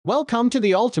Welcome to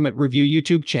the Ultimate Review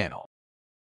YouTube channel.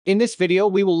 In this video,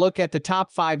 we will look at the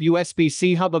top 5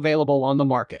 USB-C hub available on the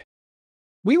market.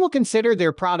 We will consider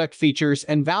their product features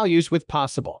and values with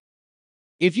possible.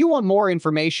 If you want more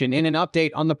information and an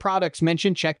update on the products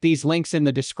mentioned, check these links in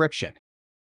the description.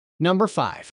 Number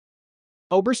 5.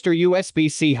 Oberster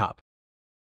USB-C Hub.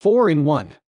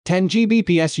 4-in-1, 10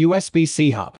 Gbps USB-C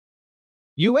Hub.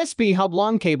 USB hub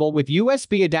long cable with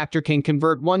USB adapter can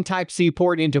convert one Type-C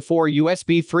port into 4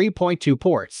 USB 3.2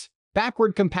 ports,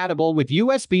 backward compatible with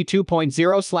USB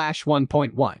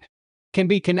 2.0/1.1. Can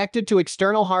be connected to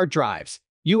external hard drives,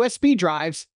 USB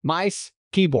drives, mice,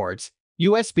 keyboards,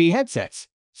 USB headsets,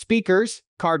 speakers,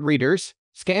 card readers,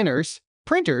 scanners,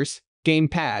 printers, game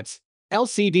pads,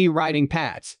 LCD writing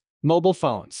pads, mobile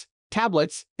phones,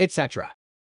 tablets, etc.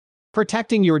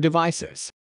 Protecting your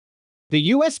devices.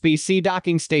 The USB-C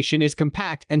docking station is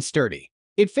compact and sturdy.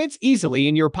 It fits easily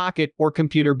in your pocket or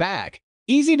computer bag,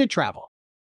 easy to travel.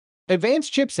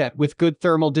 Advanced chipset with good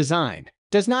thermal design,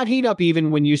 does not heat up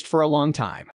even when used for a long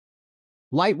time.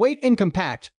 Lightweight and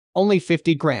compact, only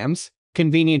 50 grams,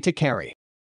 convenient to carry.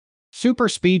 Super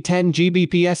speed 10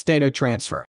 Gbps data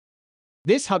transfer.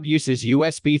 This hub uses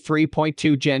USB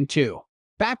 3.2 Gen 2,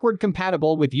 backward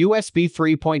compatible with USB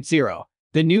 3.0,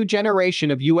 the new generation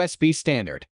of USB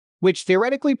standard, which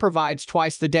theoretically provides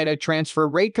twice the data transfer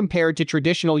rate compared to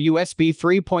traditional USB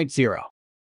 3.0.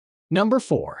 Number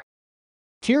 4.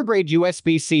 Tier-grade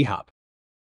USB-C hub.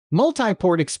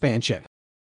 Multi-port expansion.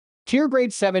 Tier-grade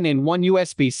 7-in-1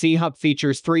 USB-C hub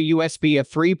features 3 USB f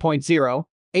 3.0,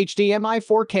 HDMI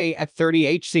 4K at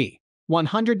 30Hz,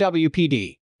 100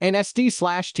 WPD, and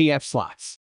SD/TF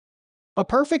slots. A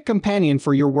perfect companion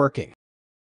for your working.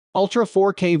 Ultra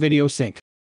 4K video sync.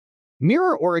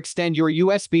 Mirror or extend your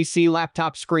USB-C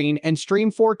laptop screen and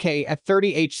stream 4K at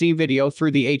 30Hz video through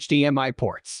the HDMI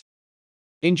ports.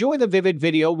 Enjoy the vivid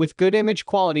video with good image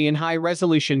quality and high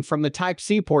resolution from the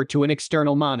Type-C port to an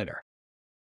external monitor.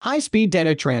 High-speed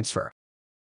data transfer.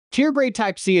 Tier-grade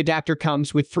Type-C adapter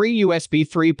comes with 3 USB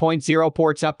 3.0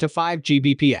 ports up to 5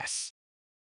 Gbps.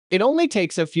 It only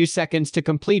takes a few seconds to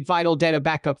complete vital data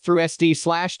backup through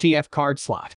SD/TF card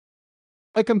slot.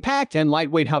 A compact and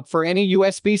lightweight hub for any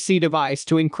USB-C device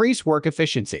to increase work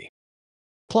efficiency.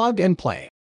 Plug and play.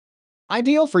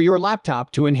 Ideal for your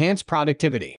laptop to enhance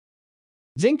productivity.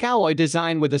 Zinc alloy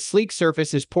design with a sleek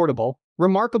surface is portable,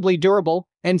 remarkably durable,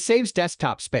 and saves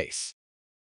desktop space.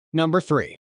 Number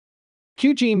 3.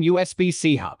 QGEM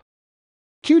USB-C Hub.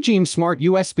 QGEM Smart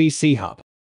USB-C Hub.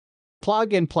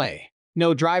 Plug and play.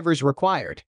 No drivers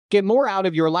required. Get more out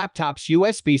of your laptop's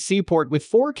USB-C port with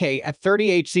 4K at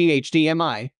 30Hz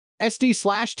HDMI,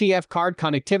 SD/TF card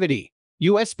connectivity,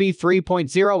 USB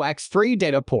 3.0x3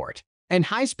 data port, and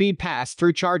high-speed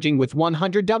pass-through charging with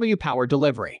 100W power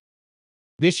delivery.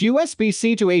 This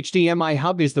USB-C to HDMI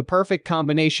hub is the perfect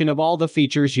combination of all the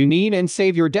features you need and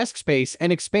save your desk space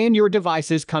and expand your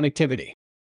device's connectivity.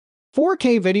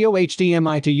 4K video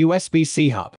HDMI to USB-C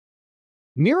hub.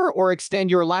 Mirror or extend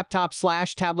your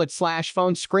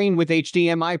laptop/tablet/phone screen with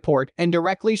HDMI port and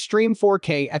directly stream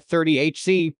 4K at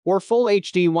 30Hz or Full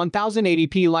HD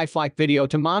 1080p lifelike video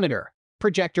to monitor,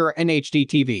 projector, and HD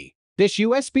TV. This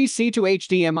USB-C to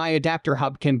HDMI adapter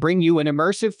hub can bring you an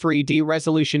immersive 3D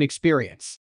resolution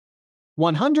experience.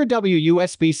 100W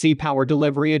USB-C power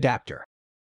delivery adapter.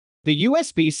 The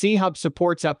USB-C hub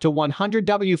supports up to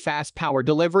 100W fast power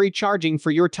delivery charging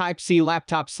for your Type-C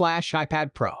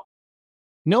laptop/iPad Pro.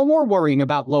 No more worrying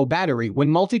about low battery when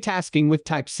multitasking with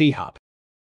Type-C hub.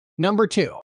 Number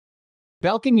 2.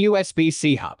 Belkin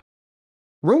USB-C hub.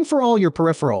 Room for all your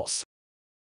peripherals.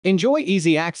 Enjoy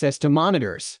easy access to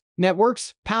monitors,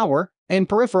 networks, power, and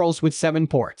peripherals with 7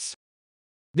 ports.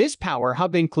 This power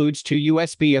hub includes 2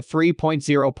 USB f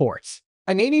 3.0 ports,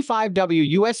 an 85W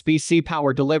USB-C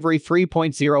power delivery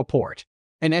 3.0 port,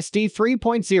 an SD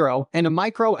 3.0 and a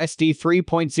micro SD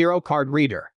 3.0 card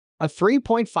reader, a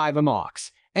 3.5mm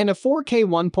aux, and a 4K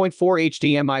 1.4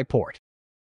 HDMI port.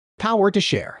 Power to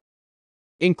share.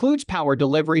 Includes power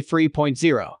delivery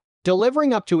 3.0,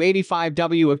 delivering up to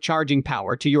 85W of charging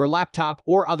power to your laptop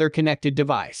or other connected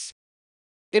device.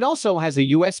 It also has a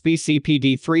USB-C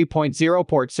PD 3.0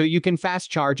 port so you can fast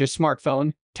charge a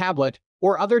smartphone, tablet,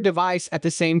 or other device at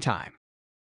the same time.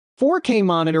 4K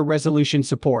monitor resolution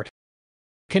support.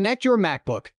 Connect your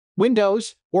MacBook,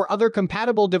 Windows, or other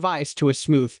compatible device to a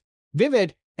smooth,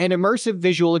 vivid, and immersive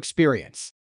visual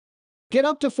experience. Get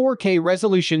up to 4K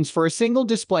resolutions for a single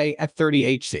display at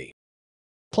 30Hz.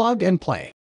 Plug and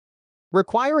play.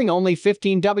 Requiring only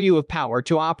 15W of power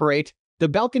to operate, the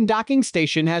Belkin docking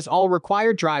station has all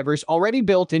required drivers already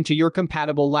built into your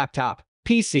compatible laptop,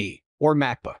 PC, or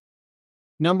MacBook.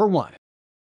 Number 1.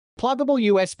 Pluggable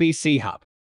USB-C hub.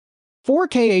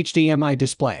 4K HDMI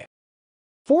display.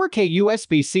 4K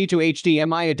USB-C to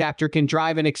HDMI adapter can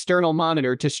drive an external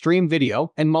monitor to stream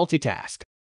video and multitask.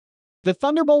 The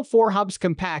Thunderbolt 4 hub's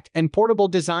compact and portable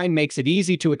design makes it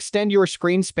easy to extend your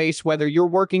screen space whether you're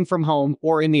working from home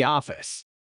or in the office.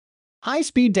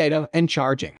 High-speed data and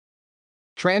charging.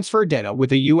 Transfer data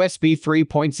with a USB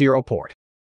 3.0 port.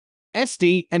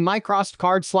 SD and microSD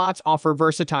card slots offer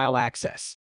versatile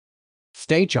access.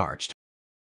 Stay charged.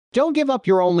 Don't give up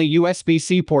your only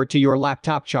USB-C port to your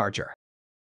laptop charger.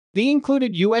 The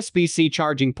included USB-C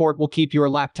charging port will keep your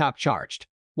laptop charged,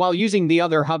 while using the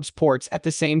other hub's ports at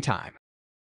the same time.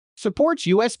 Supports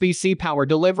USB-C power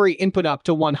delivery input up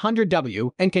to 100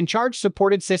 W and can charge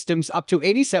supported systems up to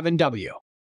 87 W.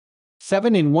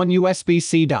 7-in-1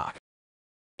 USB-C dock.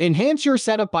 Enhance your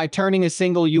setup by turning a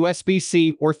single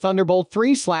USB-C or Thunderbolt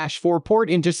 3/4 port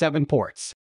into 7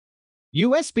 ports.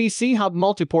 USB-C hub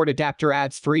multiport adapter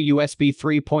adds 3 USB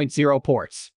 3.0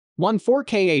 ports, 1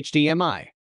 4K HDMI,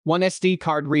 1 SD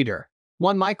card reader,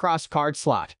 1 microSD card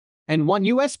slot, and 1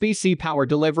 USB-C power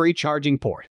delivery charging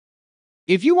port.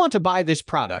 If you want to buy this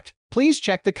product, please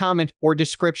check the comment or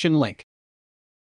description link.